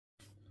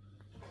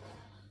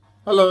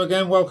Hello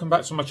again, welcome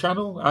back to my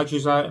channel,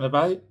 Adges Out and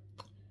About.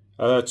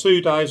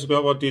 2 days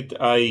ago I did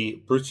a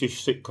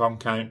British sitcom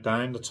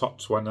countdown, the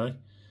top 20.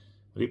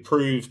 But it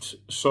proved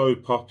so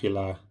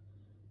popular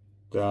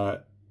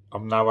that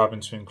I'm now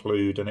having to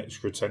include an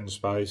extra 10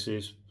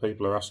 spaces.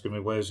 People are asking me,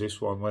 where's this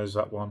one, where's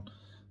that one?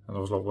 And I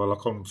was like, well, I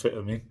couldn't fit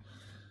them in.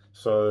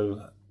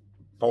 So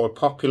by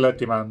popular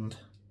demand,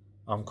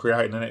 I'm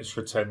creating an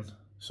extra 10.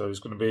 So it's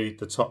going to be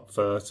the top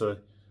 30.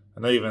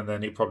 And even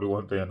then it probably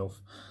won't be enough.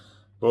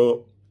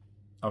 But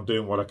I'm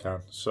doing what I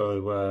can.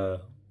 So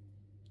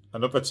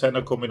another 10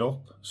 are coming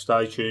up.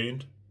 Stay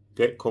tuned,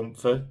 get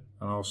comfy, and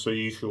I'll see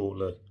you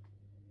shortly.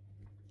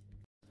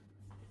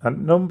 At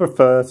number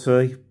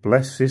 30,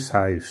 Bless This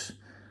House.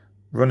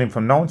 Running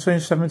from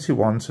 1971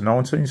 to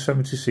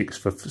 1976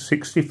 for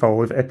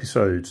 65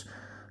 episodes,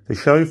 the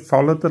show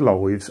followed the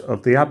lives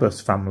of the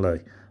Abbott family,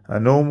 a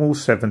normal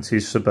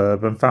 70s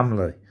suburban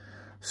family.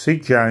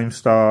 Sid James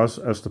stars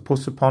as the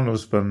put-upon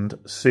husband,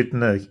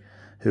 Sidney,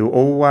 who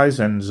always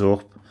ends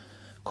up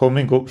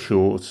coming up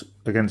short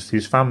against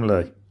his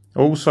family.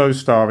 Also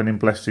starring in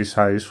Bless This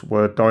House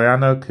were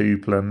Diana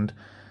Coupland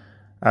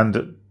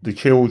and the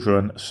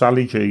children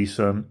Sally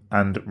Geeson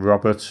and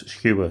Robert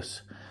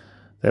Stewart.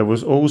 There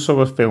was also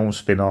a film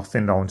spin-off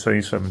in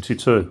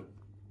 1972.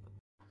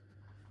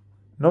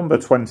 Number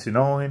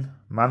 29,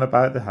 Man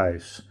About the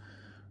House.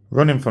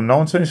 Running from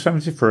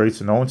 1973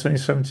 to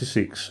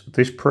 1976,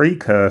 this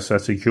precursor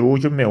to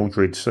George and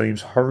Mildred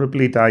seems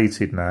horribly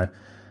dated now,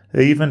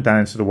 even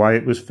down to the way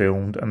it was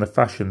filmed and the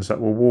fashions that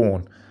were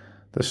worn.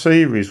 The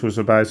series was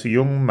about a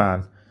young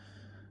man,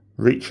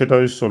 Richard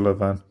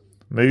O'Sullivan,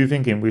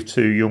 moving in with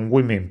two young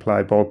women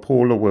played by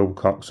Paula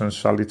Wilcox and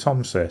Sally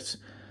Tomsett.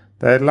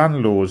 Their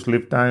landlords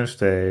lived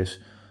downstairs,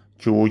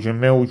 George and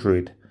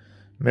Mildred.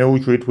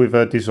 Mildred with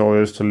her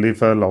desires to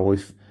live her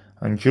life,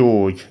 and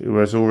George, who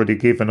has already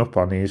given up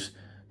on his,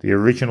 the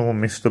original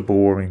Mr.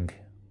 Boring.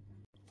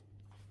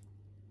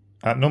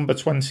 At number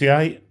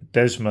 28,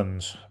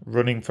 Desmond's.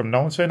 Running from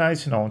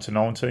 1989 to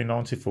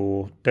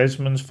 1994,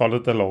 Desmond's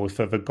followed the life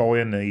of a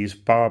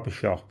Guyanese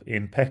barbershop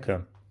in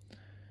Peckham.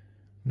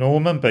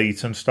 Norman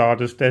Beaton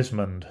starred as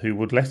Desmond, who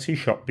would let his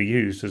shop be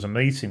used as a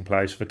meeting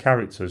place for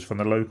characters from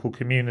the local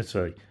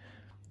community,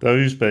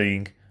 those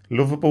being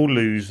lovable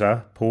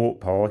loser, Pork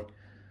Pie,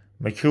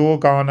 mature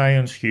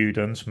Ghanaian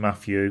student,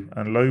 Matthew,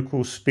 and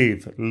local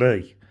spiv,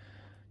 Lee.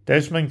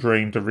 Desmond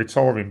dreamed of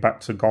retiring back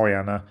to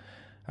Guyana,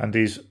 and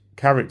his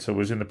character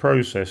was in the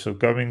process of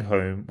going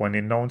home when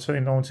in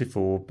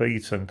 1994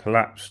 Beaton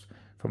collapsed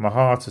from a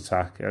heart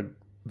attack at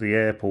the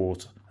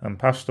airport and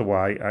passed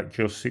away at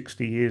just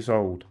 60 years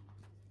old.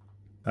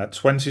 At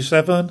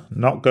 27,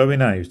 Not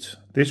Going Out.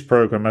 This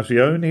programme has the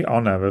only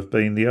honour of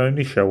being the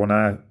only show on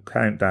our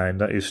countdown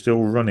that is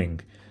still running,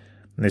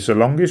 and it's the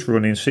longest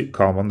running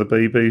sitcom on the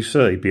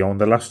BBC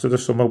beyond The Last of the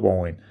Summer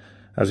Wine,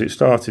 as it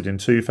started in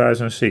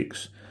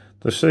 2006.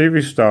 The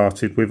series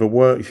started with a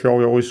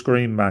work-shy ice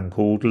cream man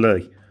called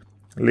Lee,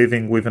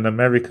 living with an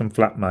American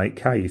flatmate,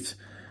 Kate.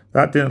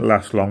 That didn't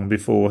last long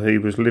before he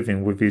was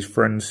living with his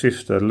friend's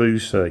sister,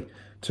 Lucy,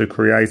 to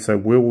create a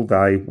will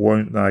they,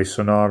 won't they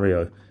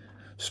scenario.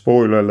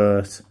 Spoiler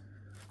alert,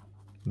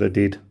 they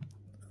did.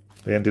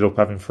 They ended up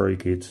having 3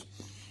 kids.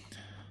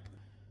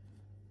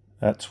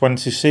 At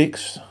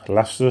 26,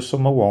 Last of the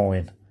Summer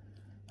Wine.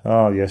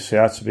 Oh yes, it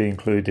had to be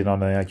included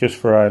on here, just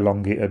for how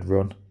long it had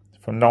run.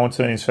 From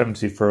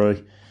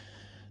 1973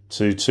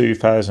 to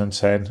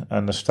 2010,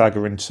 and a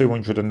staggering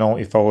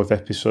 295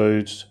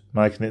 episodes,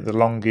 making it the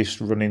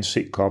longest running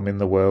sitcom in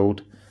the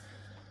world.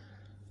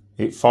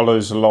 It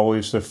follows the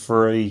lives of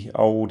 3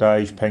 old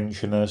age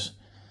pensioners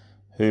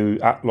who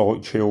act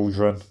like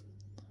children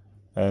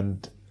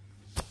and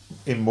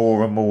in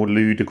more and more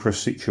ludicrous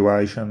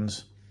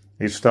situations.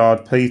 It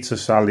starred Peter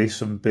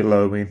Sallis and Bill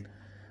Owen,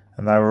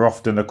 and they were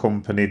often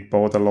accompanied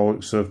by the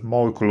likes of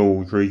Michael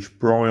Aldridge,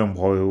 Brian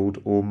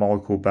Wilde or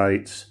Michael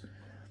Bates.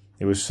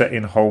 It was set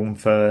in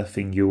Holmfirth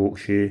in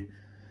Yorkshire,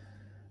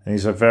 and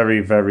it's a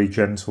very, very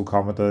gentle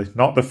comedy.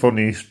 Not the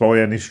funniest by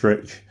any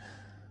stretch,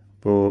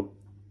 but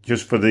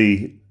just for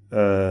the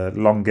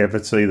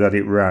longevity that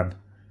it ran,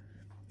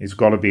 it's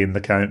got to be in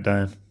the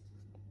countdown.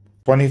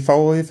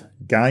 25,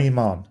 Game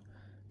On.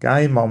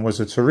 Game On was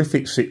a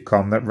terrific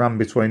sitcom that ran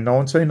between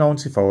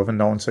 1995 and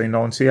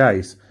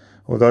 1998,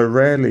 although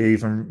rarely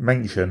even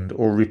mentioned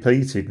or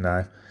repeated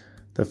now.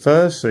 The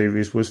first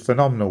series was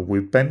phenomenal,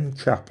 with Ben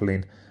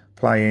Chaplin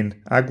playing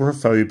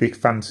agoraphobic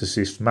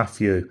fantasist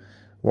Matthew,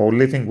 while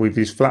living with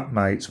his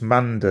flatmates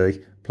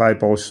Mandy, played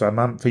by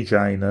Samantha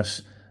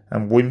Janus,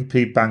 and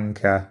wimpy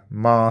banker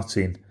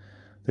Martin.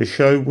 The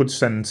show would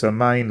centre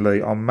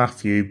mainly on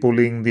Matthew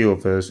bullying the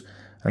others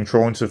and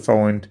trying to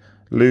find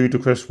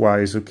ludicrous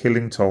ways of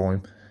killing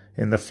time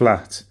in the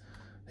flat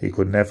he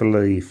could never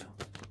leave.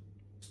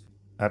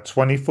 At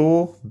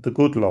 24, The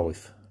Good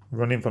Life.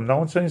 Running from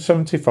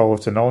 1975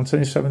 to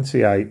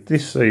 1978,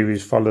 this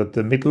series followed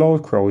the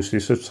midlife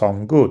crisis of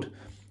Tom Good,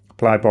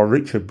 played by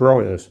Richard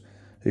Bryars,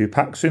 who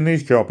packs in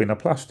his job in a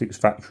plastics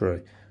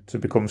factory to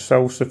become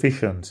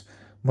self-sufficient,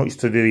 much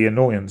to the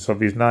annoyance of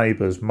his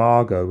neighbours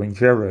Margot and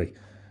Jerry,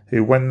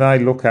 who when they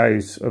look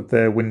out of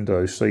their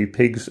window see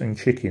pigs and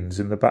chickens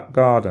in the back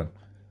garden.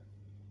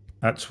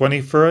 At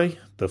 23,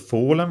 The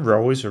Fall and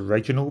Rise of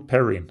Reginald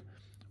Perrin.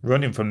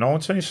 Running from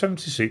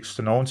 1976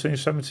 to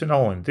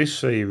 1979, this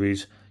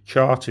series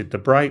charted the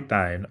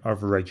breakdown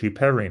of Reggie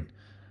Perrin,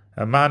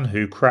 a man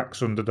who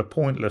cracks under the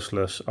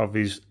pointlessness of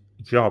his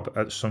job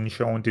at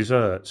Sunshine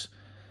Desserts.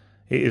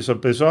 It is a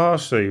bizarre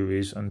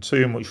series and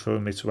too much for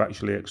me to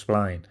actually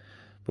explain,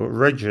 but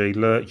Reggie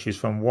lurches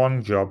from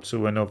one job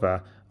to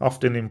another,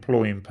 often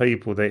employing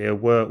people that he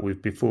had worked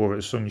with before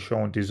at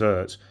Sunshine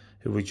Desserts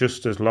who were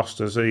just as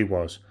lost as he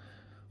was.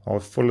 I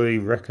fully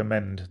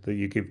recommend that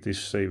you give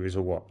this series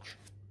a watch.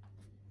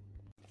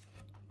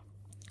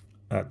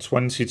 At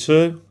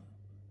 22,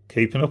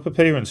 Keeping Up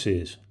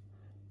Appearances.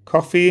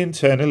 Coffee in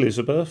 10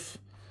 Elizabeth.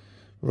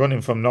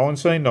 Running from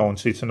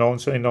 1990 to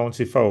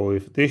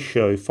 1995, this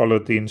show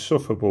followed the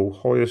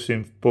insufferable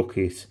Hyacinth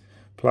Bucket,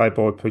 played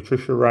by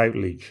Patricia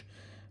Routledge,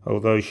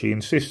 although she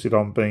insisted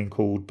on being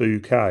called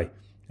Bouquet,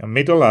 a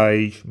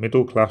middle-aged,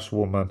 middle-class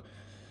woman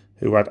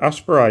who had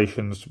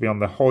aspirations to be on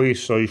the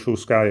highest social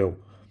scale.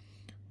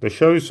 The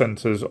show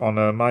centres on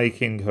her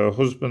making her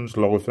husband's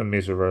life a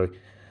misery,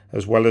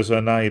 as well as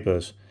her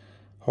neighbours.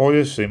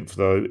 Hyacinth,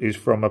 though, is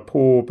from a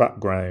poor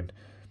background,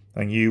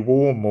 and you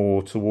warm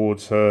more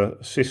towards her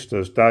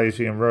sisters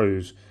Daisy and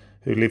Rose,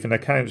 who live in a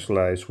council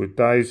house with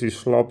Daisy's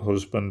slob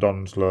husband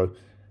Onslow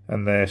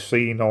and their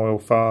senile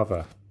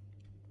father.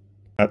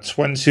 At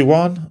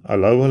 21,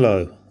 Hello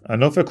Hello.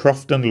 Another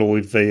Crofton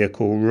Lloyd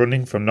vehicle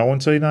running from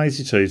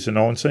 1982 to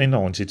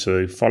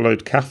 1992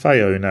 followed cafe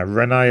owner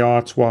René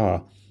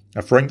Artois,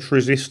 a French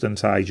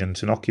resistance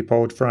agent in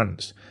occupied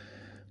France.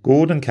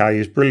 Gordon Kay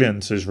is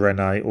brilliant as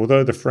René.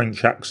 Although the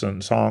French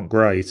accents aren't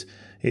great,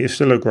 it is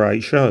still a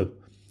great show.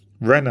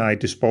 René,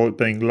 despite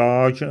being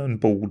large and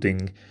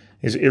balding,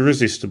 is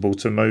irresistible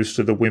to most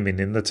of the women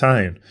in the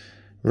town.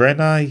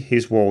 René,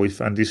 his wife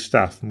and his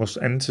staff must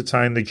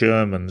entertain the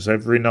Germans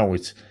every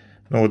night,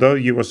 and although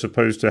you are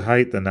supposed to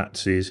hate the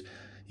Nazis,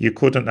 you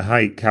couldn't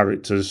hate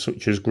characters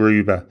such as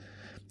Gruber,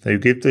 who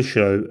give the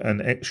show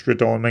an extra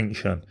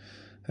dimension.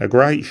 A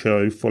great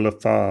show full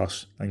of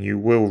farce, and you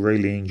will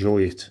really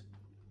enjoy it.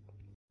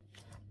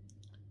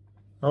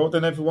 Alright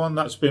then everyone,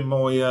 that's been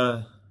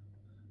my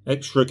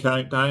extra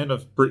countdown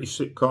of British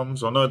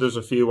sitcoms. I know there's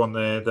a few on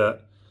there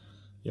that,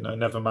 you know,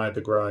 never made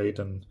the grade,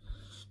 and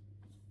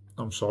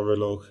I'm sorry,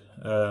 look.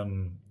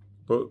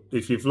 But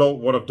if you've liked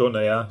what I've done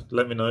here,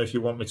 let me know if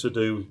you want me to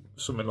do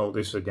something like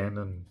this again,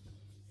 and,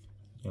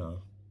 you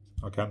know,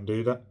 I can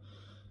do that.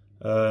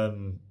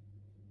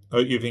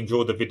 Hope you've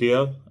enjoyed the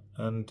video,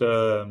 and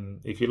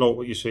if you like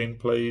what you're seeing,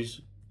 please,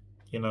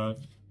 you know,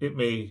 hit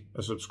me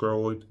a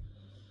subscribe.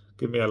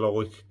 Give me a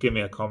like, give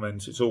me a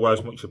comment. It's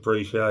always much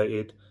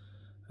appreciated.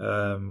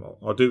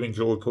 I do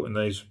enjoy putting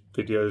these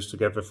videos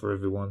together for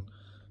everyone.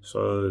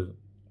 So,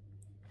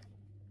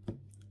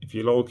 if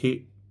you like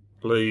it,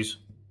 please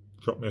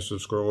drop me a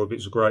subscribe.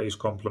 It's the greatest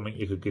compliment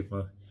you could give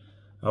me.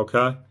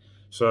 Okay?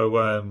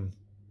 So,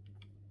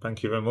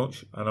 thank you very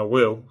much. And I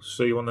will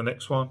see you on the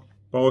next one.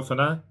 Bye for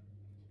now.